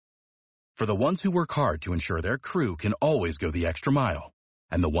For the ones who work hard to ensure their crew can always go the extra mile,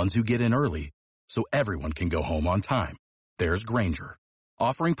 and the ones who get in early so everyone can go home on time, there's Grainger,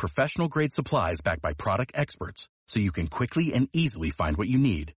 offering professional-grade supplies backed by product experts so you can quickly and easily find what you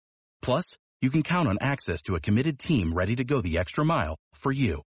need. Plus, you can count on access to a committed team ready to go the extra mile for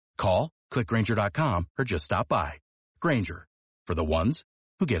you. Call, click Grainger.com, or just stop by. Grainger, for the ones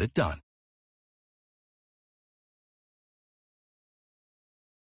who get it done.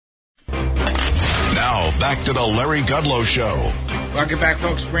 Now, back to the Larry Kudlow Show. Welcome back,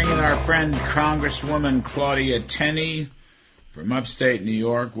 folks. Bringing our friend Congresswoman Claudia Tenney from upstate New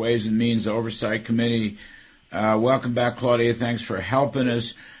York, Ways and Means Oversight Committee. Welcome back, Claudia. Thanks for helping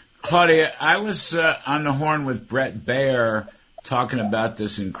us. Claudia, I was on the horn with Brett Baer talking about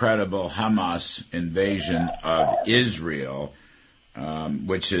this incredible Hamas invasion of Israel,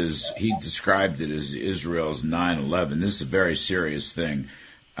 which is, he described it as Israel's 9/11. This is a very serious thing.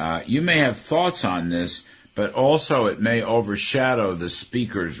 You may have thoughts on this, but also it may overshadow the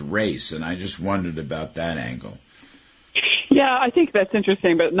speaker's race, and I just wondered about that angle. Yeah, I think that's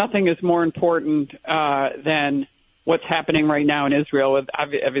interesting, but nothing is more important than what's happening right now in Israel, with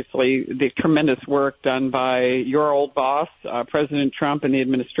obviously the tremendous work done by your old boss, President Trump, and the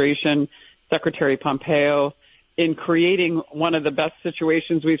administration, Secretary Pompeo, in creating one of the best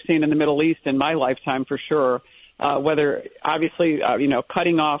situations we've seen in the Middle East in my lifetime, for sure. Whether obviously,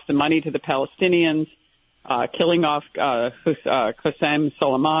 cutting off the money to the Palestinians, killing off Qasem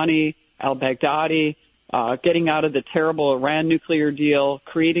Soleimani, al-Baghdadi, getting out of the terrible Iran nuclear deal,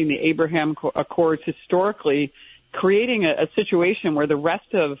 creating the Abraham Accords, historically creating a situation where the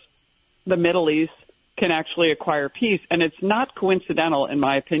rest of the Middle East can actually acquire peace. And it's not coincidental, in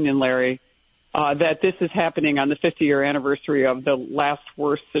my opinion, Larry, that this is happening on the 50-year anniversary of the last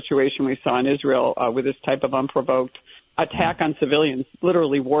worst situation we saw in Israel with this type of unprovoked attack on civilians,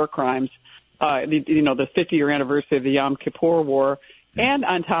 literally war crimes, the 50-year anniversary of the Yom Kippur War. And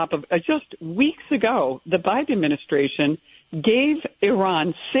on top of just weeks ago, the Biden administration gave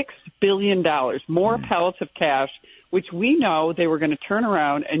Iran $6 billion, more pellets of cash, which we know they were going to turn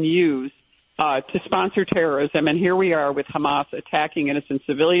around and use to sponsor terrorism. And here we are with Hamas attacking innocent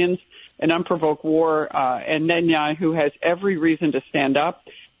civilians, an unprovoked war, and Netanyahu has every reason to stand up.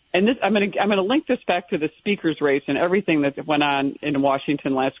 And this, I'm going to link this back to the speaker's race and everything that went on in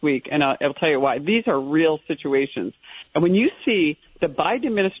Washington last week, and I'll tell you why. These are real situations. And when you see the Biden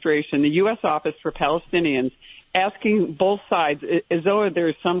administration, the U.S. Office for Palestinians, asking both sides as though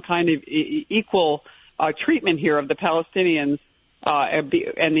there's some kind of equal treatment here of the Palestinians and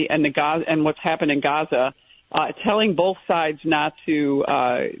the Gaza and what's happened in Gaza, telling both sides not to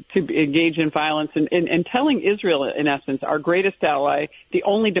engage in violence, and telling Israel, in essence, our greatest ally, the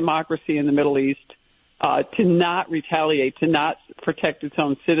only democracy in the Middle East, to not retaliate, to not protect its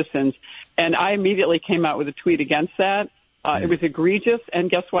own citizens. And I immediately came out with a tweet against that. It was egregious, and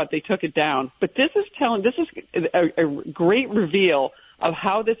guess what? They took it down. But this is a great reveal of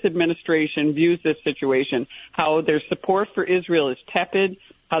how this administration views this situation, how their support for Israel is tepid,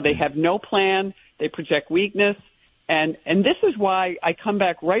 how they have no plan, they project weakness. And this is why I come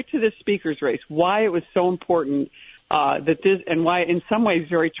back right to this speaker's race, why it was so important and why in some ways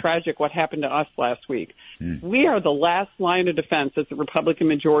very tragic what happened to us last week. We are the last line of defense as the Republican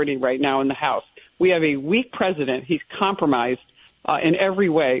majority right now in the House. We have a weak president. He's compromised in every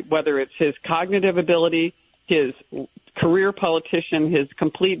way, whether it's his cognitive ability, his career politician, his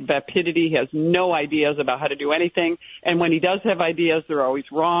complete vapidity. He has no ideas about how to do anything. And when he does have ideas, they're always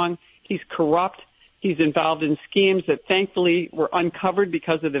wrong. He's corrupt. He's involved in schemes that thankfully were uncovered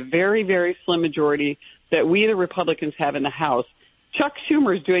because of the very, very slim majority that we, the Republicans, have in the House. Chuck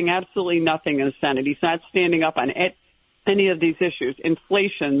Schumer is doing absolutely nothing in the Senate. He's not standing up on any of these issues,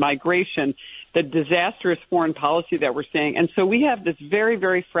 inflation, migration, the disastrous foreign policy that we're seeing. And so we have this very,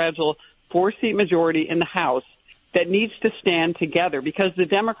 very fragile 4-seat majority in the House that needs to stand together, because the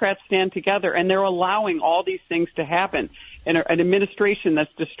Democrats stand together and they're allowing all these things to happen. And an administration that's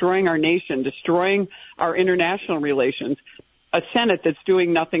destroying our nation, destroying our international relations, a Senate that's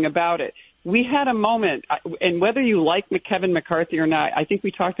doing nothing about it. We had a moment, and whether you like Kevin McCarthy or not, I think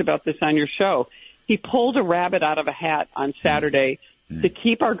we talked about this on your show. He pulled a rabbit out of a hat on Saturday to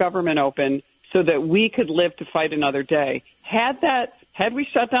keep our government open so that we could live to fight another day. Had we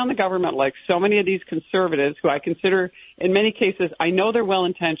shut down the government like so many of these conservatives, who I consider in many cases, I know they're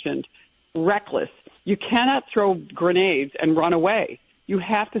well-intentioned, reckless. You cannot throw grenades and run away. You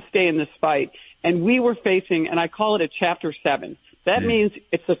have to stay in this fight. And we were facing, and I call it a Chapter 7. That means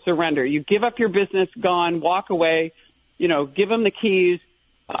it's a surrender. You give up your business, gone, walk away, give them the keys.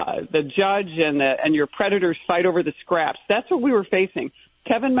 The judge and your predators fight over the scraps. That's what we were facing.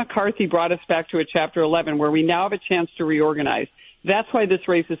 Kevin McCarthy brought us back to a Chapter 11 where we now have a chance to reorganize. That's why this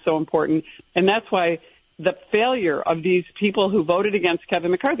race is so important, and that's why the failure of these people who voted against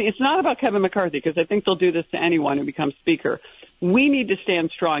Kevin McCarthy, it's not about Kevin McCarthy, because I think they'll do this to anyone who becomes Speaker. We need to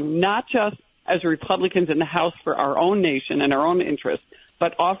stand strong, not just as Republicans in the House for our own nation and our own interests,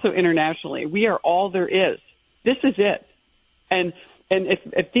 but also internationally. We are all there is. This is it. And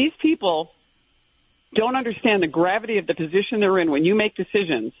if these people don't understand the gravity of the position they're in when you make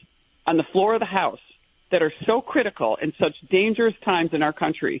decisions on the floor of the House that are so critical in such dangerous times in our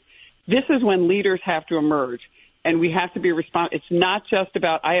country, this is when leaders have to emerge, and we have to be responsible. It's not just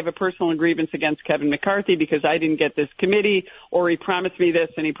about, I have a personal grievance against Kevin McCarthy because I didn't get this committee, or he promised me this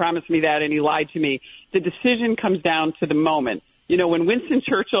and he promised me that and he lied to me. The decision comes down to the moment. You know, when Winston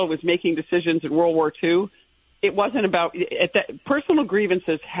Churchill was making decisions in World War II, it wasn't about personal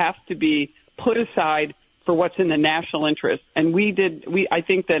grievances have to be put aside for what's in the national interest. And I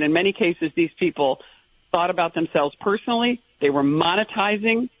think that in many cases, these people thought about themselves personally. They were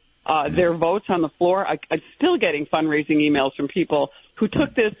monetizing their votes on the floor. I'm still getting fundraising emails from people who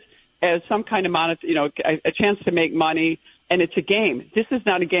took this as some kind of a chance to make money. And it's a game. This is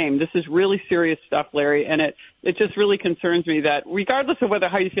not a game. This is really serious stuff, Larry. And it just really concerns me that regardless of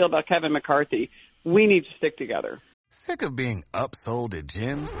how you feel about Kevin McCarthy, we need to stick together. Sick of being upsold at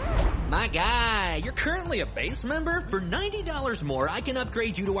gyms? My guy, you're currently a base member? For $90 more, I can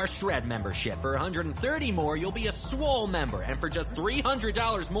upgrade you to our Shred membership. For $130 more, you'll be a Swole member. And for just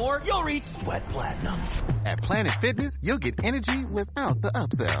 $300 more, you'll reach Sweat Platinum. At Planet Fitness, you'll get energy without the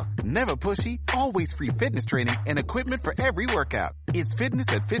upsell. Never pushy, always free fitness training and equipment for every workout. It's fitness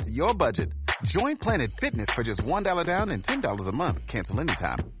that fits your budget. Join Planet Fitness for just $1 down and $10 a month. Cancel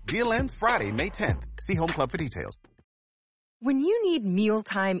anytime. Deal ends Friday, May 10th. See Home Club for details. When you need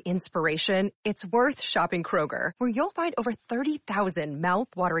mealtime inspiration, it's worth shopping Kroger, where you'll find over 30,000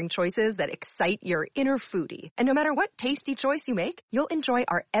 mouth-watering choices that excite your inner foodie. And no matter what tasty choice you make, you'll enjoy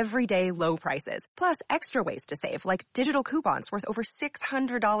our everyday low prices, plus extra ways to save, like digital coupons worth over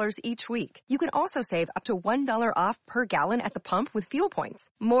 $600 each week. You can also save up to $1 off per gallon at the pump with fuel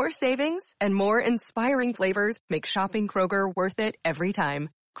points. More savings and more inspiring flavors make shopping Kroger worth it every time.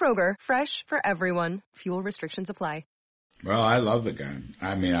 Kroger, fresh for everyone. Fuel restrictions apply. Well, I love the guy.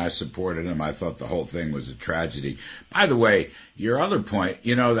 I mean, I supported him. I thought the whole thing was a tragedy. By the way, your other point,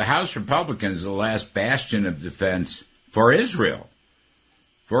 the House Republicans are the last bastion of defense for Israel.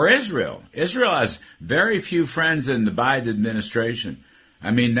 For Israel. Israel has very few friends in the Biden administration.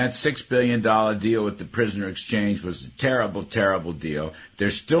 I mean, that $6 billion deal with the prisoner exchange was a terrible, terrible deal. They're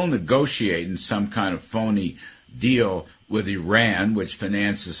still negotiating some kind of phony deal with Iran, which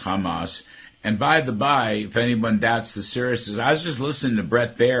finances Hamas. And by the by, if anyone doubts the seriousness, I was just listening to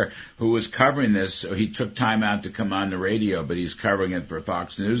Brett Baer, who was covering this. So he took time out to come on the radio, but he's covering it for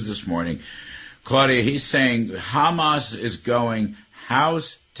Fox News this morning. Claudia, he's saying Hamas is going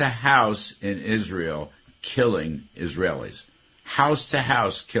house to house in Israel, killing Israelis. House to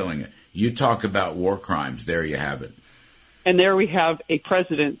house killing it. You talk about war crimes. There you have it. And there we have a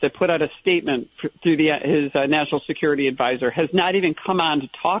president that put out a statement through his national security advisor, has not even come on to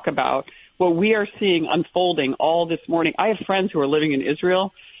talk about what we are seeing unfolding all this morning. I have friends who are living in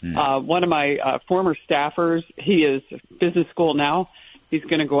Israel. One of my former staffers, he is business school now. He's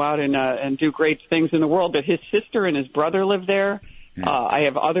going to go out and do great things in the world. But his sister and his brother live there. I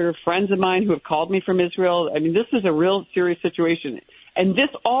have other friends of mine who have called me from Israel. I mean, this is a real serious situation. And this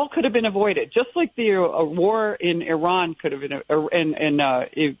all could have been avoided, just like the war in Iran could have been, in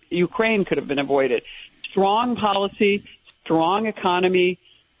Ukraine could have been avoided. Strong policy, strong economy,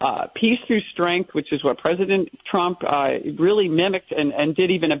 peace through strength, which is what President Trump really mimicked and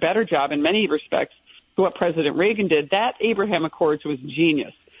did even a better job in many respects to what President Reagan did. That Abraham Accords was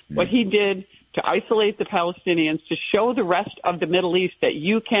genius. What he did to isolate the Palestinians, to show the rest of the Middle East that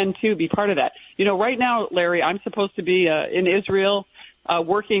you can, too, be part of that. Right now, Larry, I'm supposed to be in Israel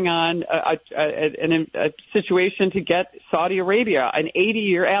working on a situation to get Saudi Arabia, an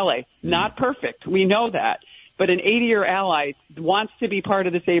 80-year ally. Not perfect. We know that. But an 80-year ally wants to be part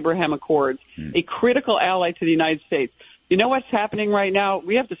of this Abraham Accords, a critical ally to the United States. You know what's happening right now?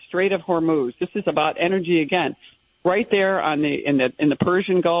 We have the Strait of Hormuz. This is about energy again. Right there on in the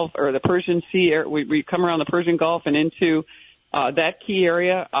Persian Gulf or the Persian Sea, we come around the Persian Gulf and into that key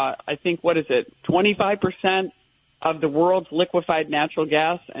area. I think, 25% of the world's liquefied natural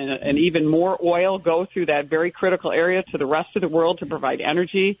gas and even more oil go through that very critical area to the rest of the world to provide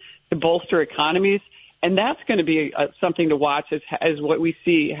energy, to bolster economies. And that's going to be something to watch as what we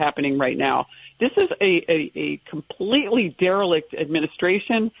see happening right now. This is a completely derelict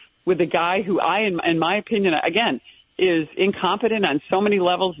administration with a guy who in my opinion, again, is incompetent on so many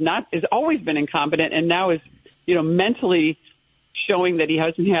levels, has always been incompetent, and now is, mentally showing that he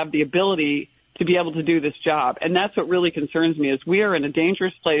doesn't have the ability to be able to do this job. And that's what really concerns me, is we are in a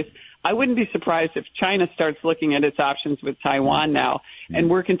dangerous place. I wouldn't be surprised if China starts looking at its options with Taiwan now, and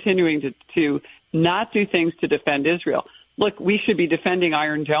we're continuing to not do things to defend Israel. Look, we should be defending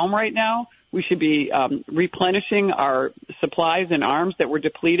Iron Dome right now. We should be replenishing our supplies and arms that were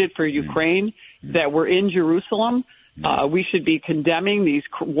depleted for Ukraine, that were in Jerusalem. We should be condemning these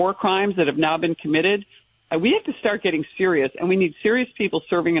war crimes that have now been committed. We have to start getting serious, and we need serious people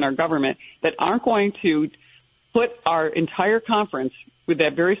serving in our government that aren't going to put our entire conference with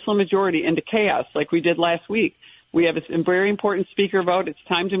that very slim majority into chaos like we did last week. We have a very important speaker vote. It's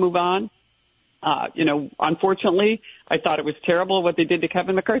time to move on. Unfortunately, I thought it was terrible what they did to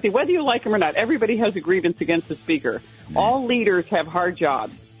Kevin McCarthy. Whether you like him or not, everybody has a grievance against the speaker. All leaders have hard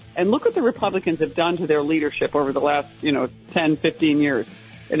jobs. And look what the Republicans have done to their leadership over the last, 10, 15 years.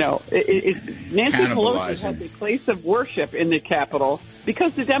 Nancy Pelosi has a place of worship in the Capitol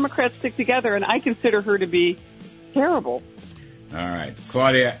because the Democrats stick together, and I consider her to be terrible. All right.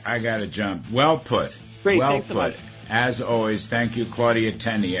 Claudia, I got to jump. Well put. Great. Well Thanks so put. much. As always, thank you, Claudia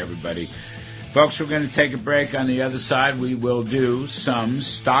Tenney, everybody. Folks, we're going to take a break. On the other side, we will do some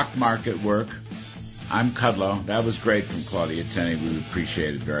stock market work. I'm Kudlow. That was great from Claudia Tenney. We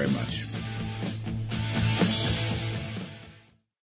appreciate it very much.